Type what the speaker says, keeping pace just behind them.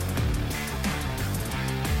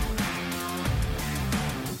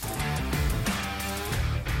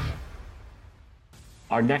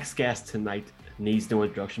Our next guest tonight needs no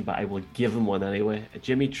introduction, but I will give him one anyway.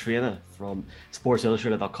 Jimmy Traina from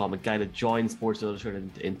SportsIllustrated.com, a guy that joined Sports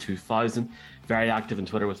Illustrated in 2000, very active on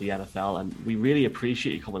Twitter with the NFL, and we really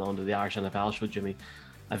appreciate you coming on to the Irish NFL show, Jimmy.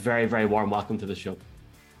 A very, very warm welcome to the show.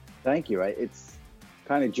 Thank you. It's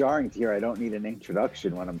kind of jarring to hear I don't need an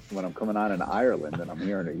introduction when I'm coming on in Ireland and I'm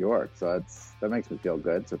here in New York, so that makes me feel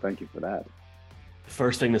good. So thank you for that.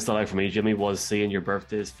 First thing that stood out for me, Jimmy, was seeing your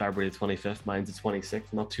birthday is February the 25th. Mine's the 26th.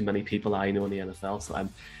 Not too many people I know in the NFL, so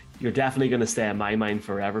you're definitely going to stay in my mind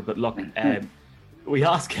forever. But look, we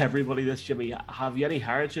ask everybody this, Jimmy. Have you any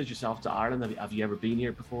heritage yourself to Ireland? Have you ever been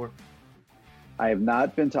here before? I have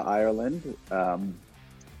not been to Ireland.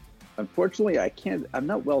 Unfortunately, I'm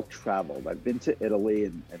not well traveled. I've been to Italy,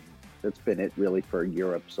 and that's been it really for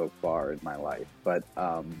Europe so far in my life. But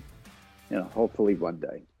hopefully one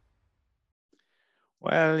day.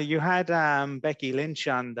 Well, you had Becky Lynch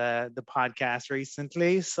on the podcast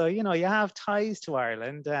recently, so you have ties to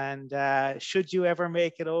Ireland. And should you ever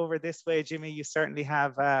make it over this way, Jimmy, you certainly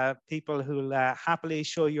have people who'll happily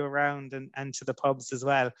show you around and to the pubs as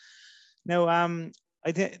well. Now,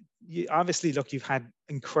 I think obviously, look, you've had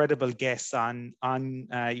incredible guests on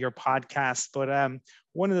your podcast, but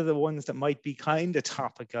one of the ones that might be kind of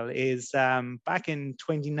topical is back in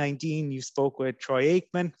 2019, you spoke with Troy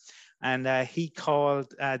Aikman. And he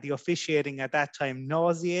called the officiating at that time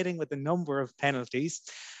nauseating with the number of penalties.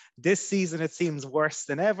 This season, it seems worse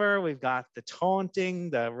than ever. We've got the taunting,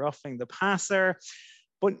 the roughing the passer,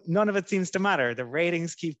 but none of it seems to matter. The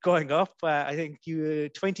ratings keep going up. I think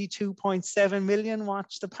 22.7 million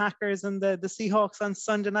watched the Packers and the Seahawks on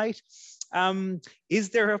Sunday night. Is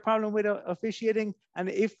there a problem with officiating? And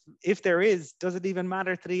if there is, does it even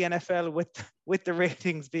matter to the NFL with the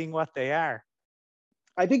ratings being what they are?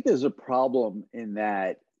 I think there's a problem in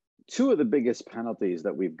that two of the biggest penalties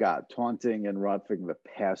that we've got, taunting and roughing the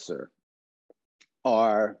passer,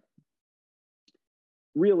 are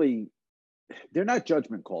really, they're not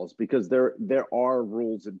judgment calls because there are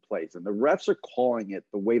rules in place and the refs are calling it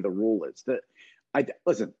the way the rule is.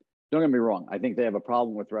 Listen, don't get me wrong. I think they have a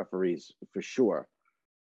problem with referees for sure.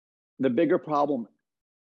 The bigger problem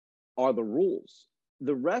are the rules.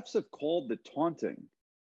 The refs have called the taunting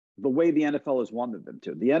the way the NFL has wanted them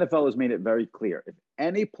to. The NFL has made it very clear. If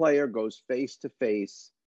any player goes face to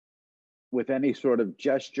face with any sort of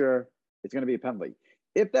gesture, it's going to be a penalty.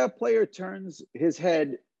 If that player turns his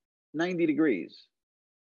head 90 degrees,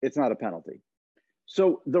 it's not a penalty.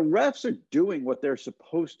 So the refs are doing what they're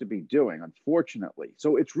supposed to be doing, unfortunately.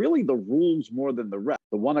 So it's really the rules more than the refs.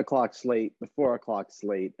 The 1 o'clock slate, the 4 o'clock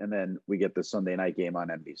slate, and then we get the Sunday night game on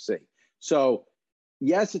NBC. So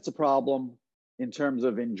yes, it's a problem in terms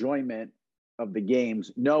of enjoyment of the games.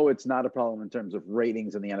 No, it's not a problem in terms of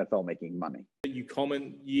ratings and the NFL making money. You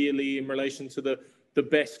comment yearly in relation to the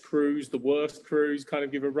best crews, the worst crews, kind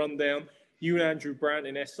of give a rundown. You and Andrew Brandt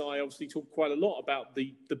in SI obviously talk quite a lot about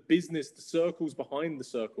the business, the circles behind the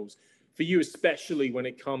circles. For you, especially when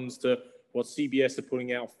it comes to what CBS are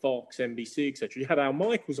putting out, Fox, NBC, etc. You had Al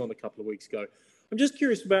Michaels on a couple of weeks ago. I'm just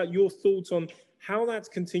curious about your thoughts on how that's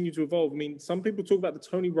continued to evolve. I mean, some people talk about the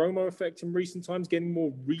Tony Romo effect in recent times, getting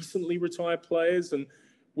more recently retired players. And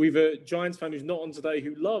we've a Giants fan who's not on today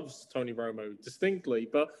who loves Tony Romo distinctly.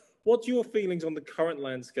 But what's your feelings on the current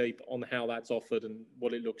landscape on how that's offered and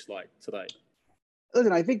what it looks like today?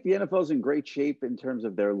 Listen, I think the NFL is in great shape in terms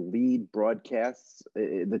of their lead broadcasts.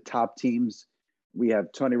 The top teams, we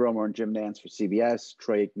have Tony Romo and Jim Nantz for CBS,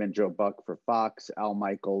 Troy Aikman, Joe Buck for Fox, Al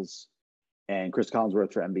Michaels, and Chris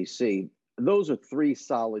Collinsworth for NBC. Those are three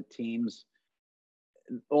solid teams.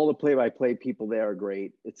 All the play-by-play people there are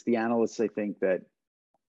great. It's the analysts, I think, that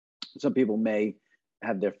some people may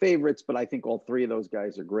have their favorites, but I think all three of those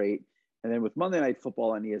guys are great. And then with Monday Night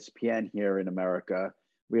Football on ESPN here in America,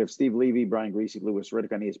 we have Steve Levy, Brian Greasy, Louis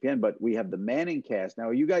Riddick on ESPN, but we have the Manning cast. Now,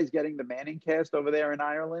 are you guys getting the Manning cast over there in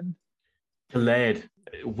Ireland? Delayed.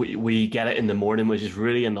 We get it in the morning, which is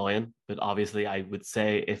really annoying. But obviously, I would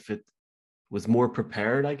say if it was more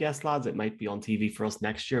prepared, I guess, lads, it might be on TV for us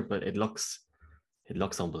next year, but it looks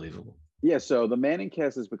unbelievable. Yeah, so the Manning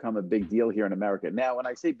cast has become a big deal here in America. Now, when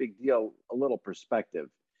I say big deal, a little perspective,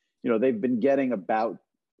 they've been getting about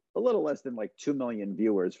a little less than like 2 million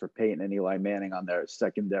viewers for Peyton and Eli Manning on their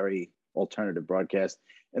secondary alternative broadcast.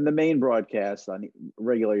 And the main broadcast on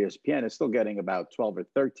regular ESPN is still getting about 12 or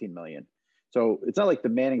 13 million. So it's not like the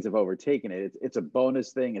Mannings have overtaken it. It's a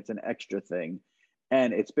bonus thing. It's an extra thing.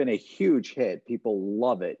 And it's been a huge hit. People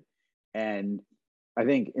love it. And I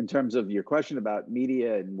think in terms of your question about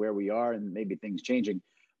media and where we are and maybe things changing,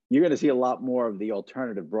 you're going to see a lot more of the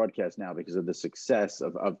alternative broadcast now because of the success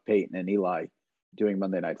of Peyton and Eli doing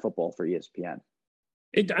Monday Night Football for ESPN.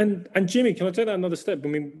 And Jimmy, can I take that another step? I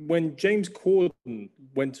mean, when James Corden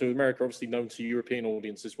went to America, obviously known to European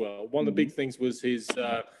audience as well, one of the big things was his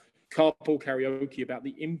carpool karaoke about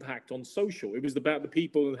the impact on social. It was about the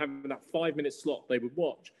people and having that 5-minute slot they would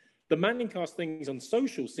watch. The Manningcast things on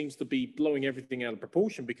social seems to be blowing everything out of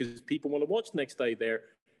proportion because people want to watch next day their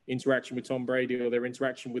interaction with Tom Brady or their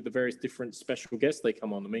interaction with the various different special guests they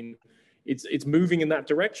come on. I mean, it's moving in that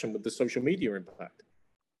direction with the social media impact.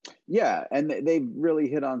 Yeah, and they've really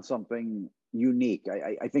hit on something unique.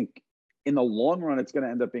 I think in the long run, it's going to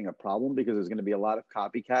end up being a problem because there's going to be a lot of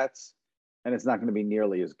copycats, and it's not going to be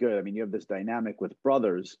nearly as good. I mean, you have this dynamic with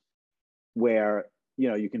brothers where, you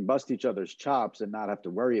know, you can bust each other's chops and not have to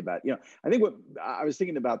worry about, you know, I think what I was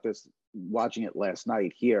thinking about this, watching it last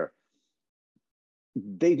night here,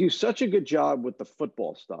 they do such a good job with the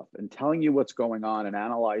football stuff and telling you what's going on and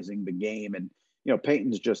analyzing the game. And, you know,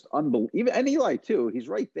 Peyton's just unbelievable. And Eli too, he's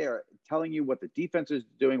right there telling you what the defense is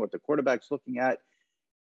doing, what the quarterback's looking at.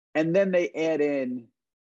 And then they add in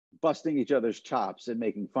busting each other's chops and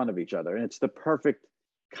making fun of each other. And it's the perfect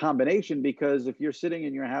combination because if you're sitting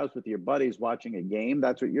in your house with your buddies watching a game,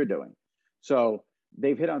 that's what you're doing. So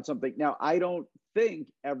they've hit on something. Now, I don't think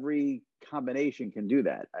every combination can do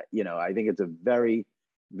that. You know, I think it's a very,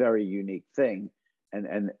 very unique thing.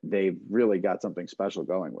 And they've really got something special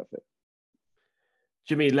going with it.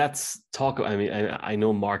 Jimmy, let's talk. I mean, I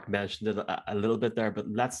know Mark mentioned it a little bit there, but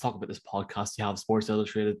let's talk about this podcast. You have Sports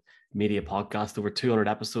Illustrated Media Podcast, over 200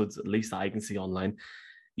 episodes, at least I can see online.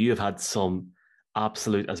 You have had some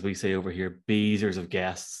absolute, as we say over here, beezers of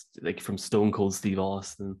guests, like from Stone Cold Steve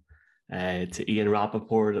Austin to Ian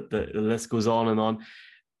Rappaport. The list goes on and on.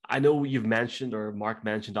 I know you've mentioned, or Mark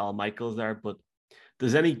mentioned, Al Michaels there, but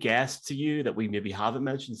does any guest to you that we maybe haven't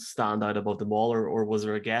mentioned stand out above them all, or was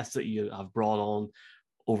there a guest that you have brought on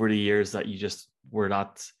over the years that you just were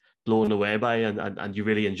not blown away by and you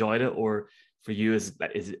really enjoyed it? Or for you, is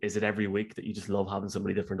it every week that you just love having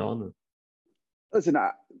somebody different on? Listen,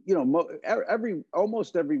 you know,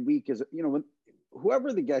 almost every week is, you know,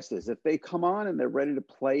 whoever the guest is, if they come on and they're ready to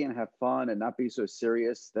play and have fun and not be so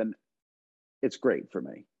serious, then it's great for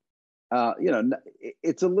me. You know,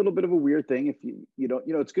 it's a little bit of a weird thing if you don't,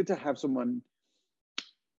 you know, it's good to have someone,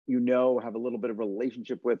 you know, have a little bit of a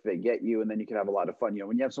relationship with, they get you, and then you can have a lot of fun. You know,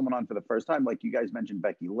 when you have someone on for the first time, like you guys mentioned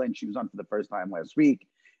Becky Lynch, she was on for the first time last week.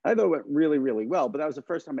 I thought it went really, really well, but that was the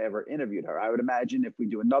first time I ever interviewed her. I would imagine if we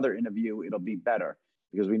do another interview, it'll be better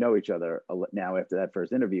because we know each other now after that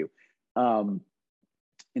first interview.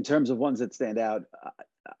 In terms of ones that stand out,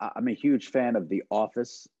 I'm a huge fan of The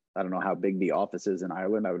Office. I don't know how big The Office is in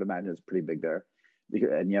Ireland. I would imagine it's pretty big there.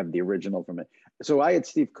 And you have the original from it. So I had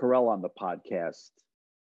Steve Carell on the podcast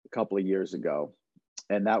a couple of years ago,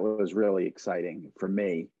 and that was really exciting for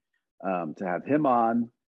me to have him on.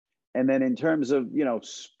 And then in terms of, you know,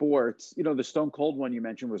 sports, you know, the Stone Cold one you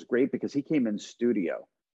mentioned was great because he came in studio.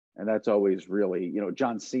 And that's always really, you know,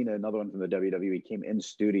 John Cena, another one from the WWE, came in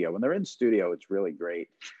studio. When they're in studio, it's really great.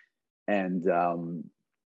 And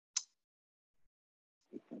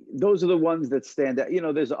those are the ones that stand out. You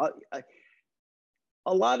know, there's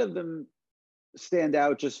a lot of them stand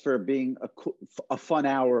out just for being a fun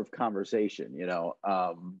hour of conversation, you know.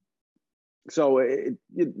 So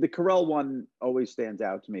the Carell one always stands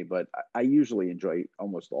out to me, but I usually enjoy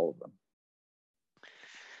almost all of them.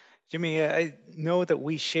 Jimmy, I know that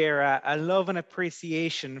we share a love and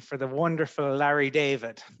appreciation for the wonderful Larry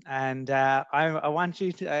David, and I want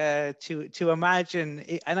you to imagine,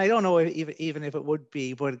 and I don't know even if it would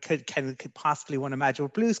be, but could possibly want to imagine,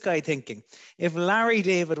 with blue sky thinking, if Larry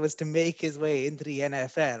David was to make his way into the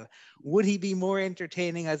NFL, would he be more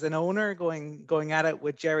entertaining as an owner going at it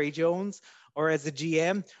with Jerry Jones, or as a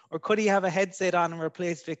GM, or could he have a headset on and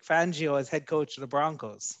replace Vic Fangio as head coach of the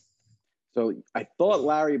Broncos? So I thought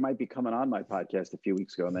Larry might be coming on my podcast a few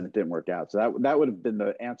weeks ago, and then it didn't work out. So that would have been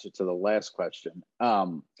the answer to the last question,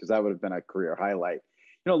 because that would have been a career highlight.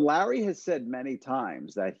 You know, Larry has said many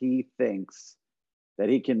times that he thinks that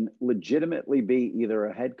he can legitimately be either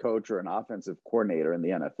a head coach or an offensive coordinator in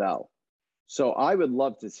the NFL. So I would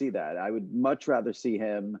love to see that. I would much rather see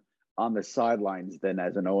him on the sidelines than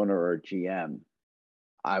as an owner or a GM.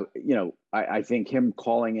 I think him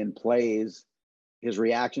calling in plays, his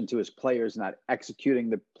reaction to his players not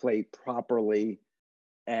executing the play properly,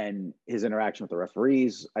 and his interaction with the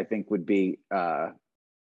referees, I think would be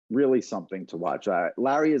really something to watch.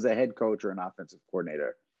 Larry as a head coach or an offensive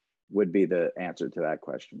coordinator would be the answer to that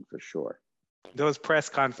question for sure. Those press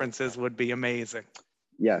conferences would be amazing.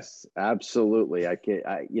 Yes, absolutely.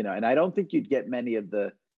 And I don't think you'd get many of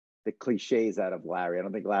the cliches out of Larry. I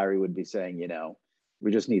don't think Larry would be saying, you know,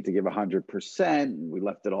 we just need to give 100%. We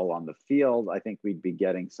left it all on the field. I think we'd be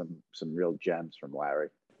getting some real gems from Larry.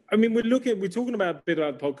 I mean, we're talking about a bit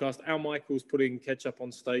about the podcast. Al Michaels putting ketchup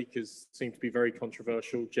on steak has seemed to be very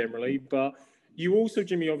controversial generally, but you also,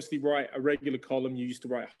 Jimmy, obviously write a regular column. You used to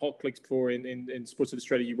write Hot Clicks before in Sports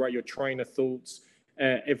Illustrated. You write your trainer thoughts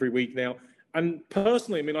every week now. And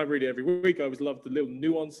personally, I mean, I read it every week. I always love the little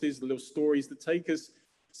nuances, the little stories that take us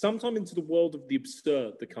sometime into the world of the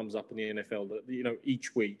absurd that comes up in the NFL,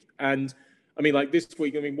 each week. And I mean, like this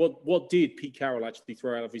week, I mean, what did Pete Carroll actually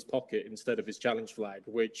throw out of his pocket instead of his challenge flag?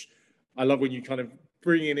 Which I love when you kind of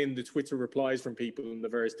bringing in the Twitter replies from people and the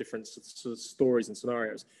various different sort of stories and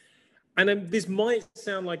scenarios. And this might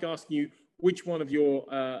sound like asking you which one of your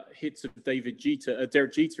hits of Derek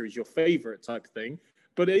Jeter is your favorite type thing.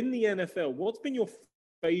 But in the NFL, what's been your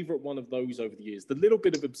favorite one of those over the years? The little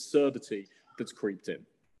bit of absurdity that's creeped in.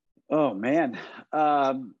 Oh, man.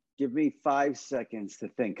 Give me 5 seconds to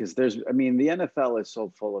think, because the NFL is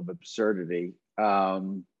so full of absurdity.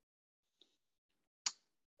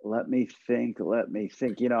 Let me think.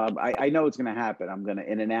 I know it's going to happen.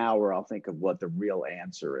 in an hour, I'll think of what the real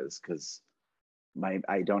answer is, because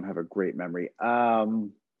I don't have a great memory.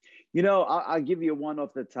 I'll give you one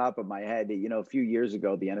off the top of my head. A few years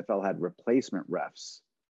ago, the NFL had replacement refs,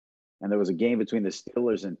 and there was a game between the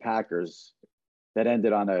Steelers and Packers that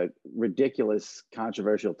ended on a ridiculous,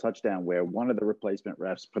 controversial touchdown where one of the replacement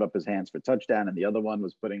refs put up his hands for touchdown and the other one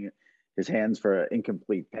was putting his hands for an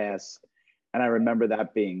incomplete pass. And I remember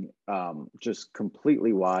that being just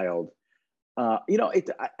completely wild. I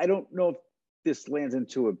don't know if this lands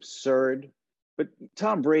into absurd, but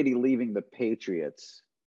Tom Brady leaving the Patriots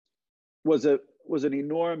was an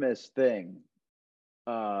enormous thing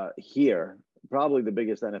here. Probably the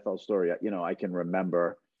biggest NFL story I can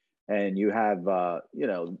remember. And you have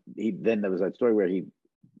then there was that story where he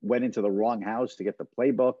went into the wrong house to get the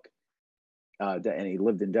playbook, and he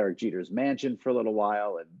lived in Derek Jeter's mansion for a little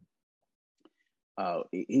while, and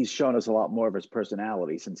he's shown us a lot more of his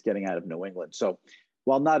personality since getting out of New England. So,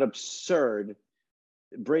 while not absurd,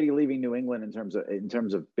 Brady leaving New England in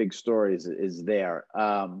terms of big stories is there.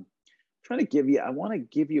 I want to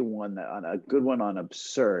give you one on a good one on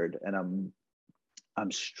absurd, and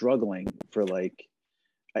I'm struggling for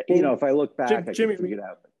if I look back, Jimmy, I can figure it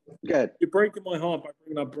out. Go ahead. You're breaking my heart by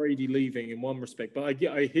bringing up Brady leaving in one respect, but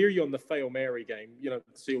I hear you on the Fail Mary game. The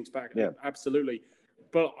Seals back, yeah, absolutely.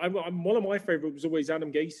 But I'm one of my favorite was always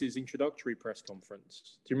Adam Gase's introductory press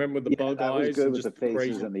conference. Do you remember the bug that eyes? Was good with the faces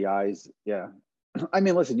crazy? And the eyes. Yeah, I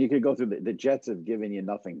mean, listen, you could go through the Jets have given you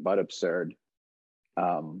nothing but absurd.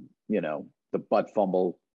 The butt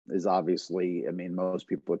fumble is obviously. I mean, most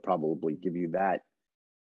people would probably give you that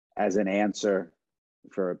as an answer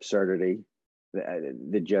for absurdity.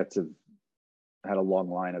 The Jets have had a long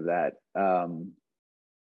line of that. I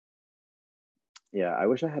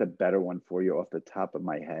wish I had a better one for you off the top of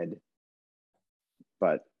my head,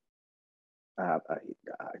 but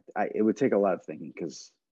it would take a lot of thinking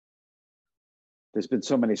because there's been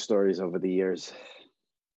so many stories over the years.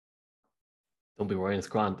 Don't be worrying, it's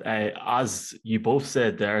grand. As you both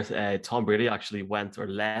said there, Tom Brady actually went or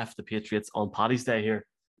left the Patriots on Paddy's Day here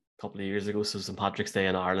a couple of years ago. So St. Patrick's Day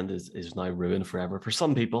in Ireland is now ruined forever for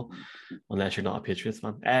some people, unless you're not a Patriots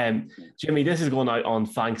fan. Jimmy, this is going out on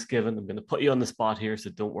Thanksgiving. I'm going to put you on the spot here, so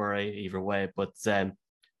don't worry either way. But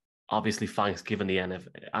obviously Thanksgiving and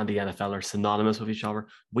the NFL are synonymous with each other.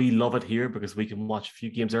 We love it here because we can watch a few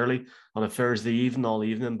games early on a Thursday evening, all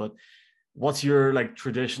evening. But what's your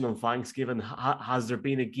tradition on Thanksgiving? Has there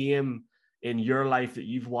been a game in your life that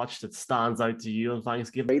you've watched that stands out to you on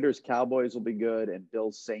Thanksgiving? Raiders Cowboys will be good, and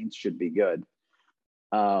Bills Saints should be good.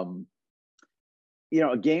 A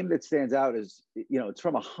game that stands out is it's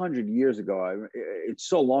from 100 years ago. It's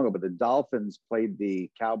so long ago, but the Dolphins played the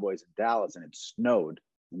Cowboys in Dallas, and it snowed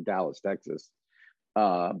in Dallas, Texas.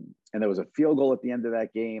 And there was a field goal at the end of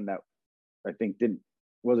that game that I think didn't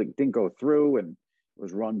go through, and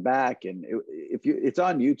was run back. And it's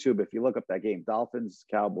on YouTube. If you look up that game, Dolphins,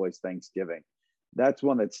 Cowboys, Thanksgiving, that's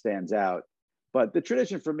one that stands out. But the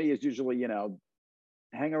tradition for me is usually,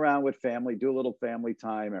 hang around with family, do a little family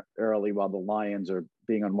time early while the Lions are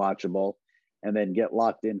being unwatchable, and then get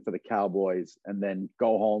locked in for the Cowboys, and then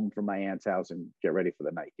go home from my aunt's house and get ready for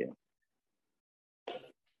the night game.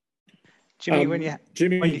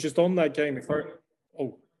 Jimmy, just on that game,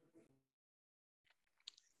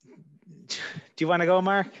 do you want to go,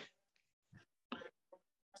 Mark?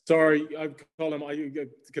 Sorry, I call him. I got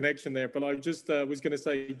the connection there, but I just was going to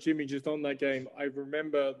say, Jimmy, just on that game, I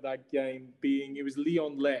remember that game it was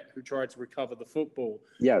Leon Lett who tried to recover the football.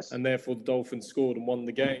 Yes. And therefore the Dolphins scored and won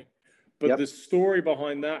the game. But the story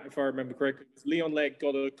behind that, if I remember correctly, was Leon Lett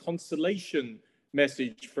got a consolation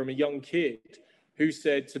message from a young kid who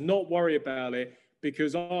said to not worry about it,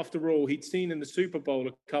 because after all, he'd seen in the Super Bowl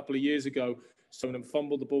a couple of years ago someone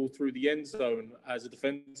fumbled the ball through the end zone as a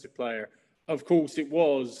defensive player. Of course, it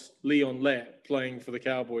was Leon Lett playing for the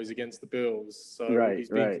Cowboys against the Bills. So he's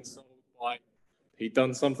been consoled by he'd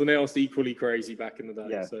done something else equally crazy back in the day.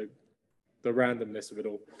 Yeah. So the randomness of it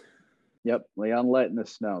all. Yep, Leon Lett in the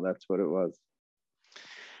snow. That's what it was.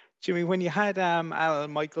 Jimmy, when you had Al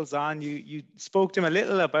Michaels on, you spoke to him a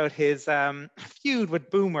little about his feud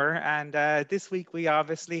with Boomer, and this week we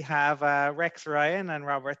obviously have Rex Ryan and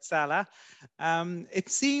Robert Saleh. It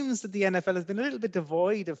seems that the NFL has been a little bit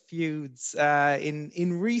devoid of feuds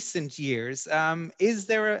in recent years. Is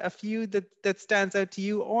there a feud that stands out to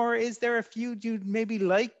you, or is there a feud you'd maybe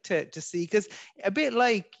like to see? Because a bit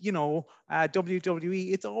like,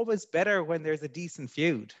 WWE, it's always better when there's a decent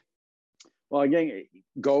feud. Well, again,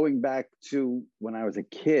 going back to when I was a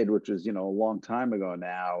kid, which was, a long time ago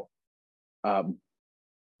now,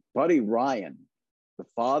 Buddy Ryan, the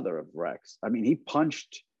father of Rex, I mean, he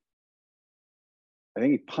punched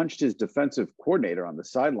his defensive coordinator on the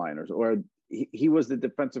sideline, or he was the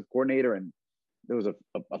defensive coordinator, and there was a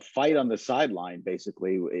fight on the sideline,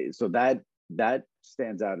 basically. So that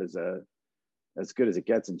stands out as good as it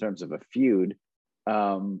gets in terms of a feud.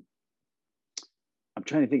 I'm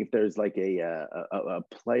trying to think if there's like a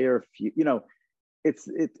player feud.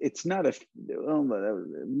 It's not a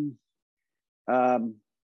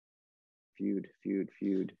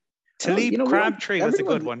feud. Talib Crabtree was a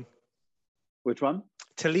good one. Which one?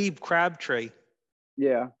 Talib Crabtree.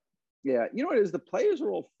 Yeah. You know what it is? The players are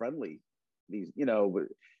all friendly. They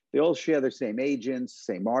all share their same agents,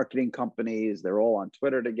 same marketing companies. They're all on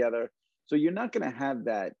Twitter together. So you're not going to have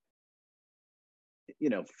that,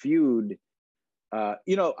 feud.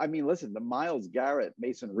 Listen, the Myles Garrett,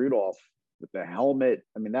 Mason Rudolph with the helmet.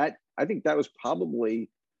 I think that was probably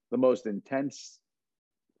the most intense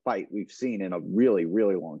fight we've seen in a really,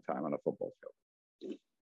 really long time on a football field.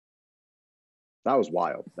 That was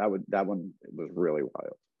wild. That one was really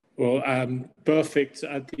wild. Well, perfect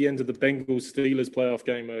at the end of the Bengals-Steelers playoff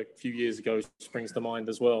game a few years ago springs to mind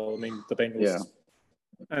as well. I mean, the Bengals... Yeah.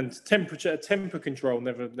 And temper control,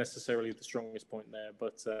 never necessarily the strongest point there,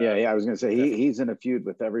 but I was going to say he's in a feud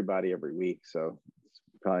with everybody every week, so it's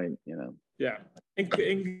probably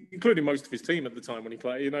including most of his team at the time when he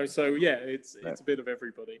played, So it's a bit of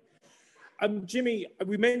everybody. Jimmy,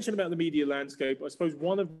 we mentioned about the media landscape. I suppose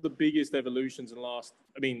one of the biggest evolutions over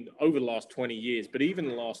the last 20 years, but even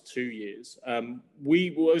the last 2 years.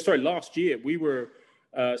 Last year we were.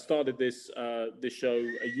 Started this show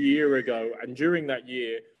a year ago, and during that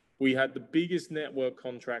year, we had the biggest network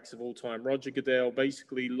contracts of all time. Roger Goodell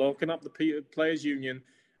basically locking up the Players Union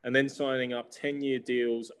and then signing up 10-year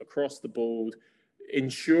deals across the board,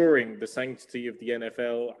 ensuring the sanctity of the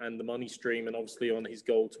NFL and the money stream, and obviously on his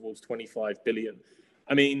goal towards $25 billion.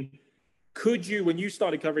 I mean, could you, when you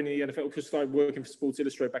started covering the NFL, because you started working for Sports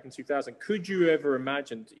Illustrated back in 2000, could you ever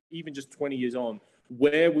imagine, even just 20 years on,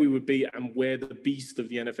 where we would be and where the beast of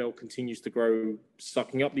the NFL continues to grow,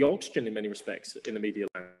 sucking up the oxygen in many respects in the media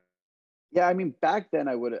land? Yeah, back then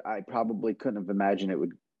I probably couldn't have imagined it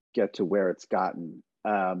would get to where it's gotten.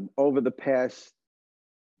 Over the past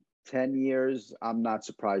 10 years, I'm not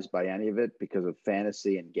surprised by any of it because of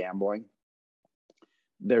fantasy and gambling.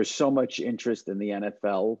 There's so much interest in the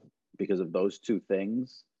NFL because of those two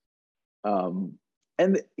things. And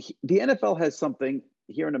the NFL has something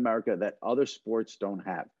here in America that other sports don't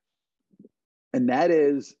have. And that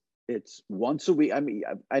is, it's once a week. I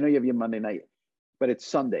know you have your Monday night, but it's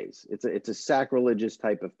Sundays. It's a sacrilegious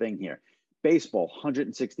type of thing here. Baseball,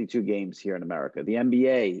 162 games here in America. The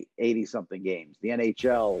NBA, 80-something games. The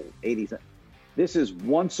NHL, 80. This is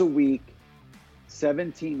once a week,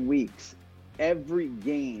 17 weeks. Every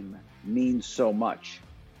game means so much.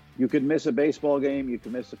 You could miss a baseball game. You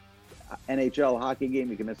could miss an NHL hockey game.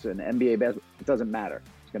 You can miss an NBA basketball. It doesn't matter.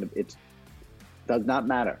 It does not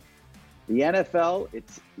matter. The NFL,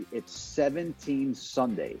 it's 17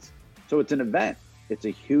 Sundays. So it's an event. It's a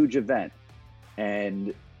huge event.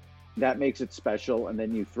 And that makes it special. And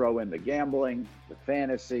then you throw in the gambling, the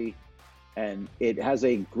fantasy, and it has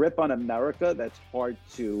a grip on America that's hard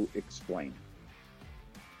to explain.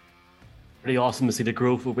 Pretty awesome to see the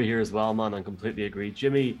growth over here as well, man. I completely agree.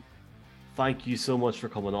 Jimmy, thank you so much for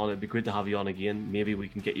coming on. It'd be great to have you on again. Maybe we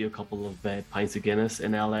can get you a couple of pints of Guinness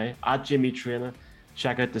in LA. At Jimmy Traina,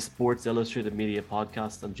 check out the Sports Illustrated Media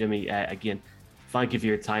podcast. And Jimmy, again, thank you for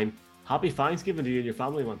your time. Happy Thanksgiving to you and your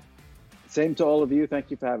family, man. Same to all of you. Thank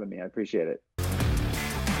you for having me. I appreciate it.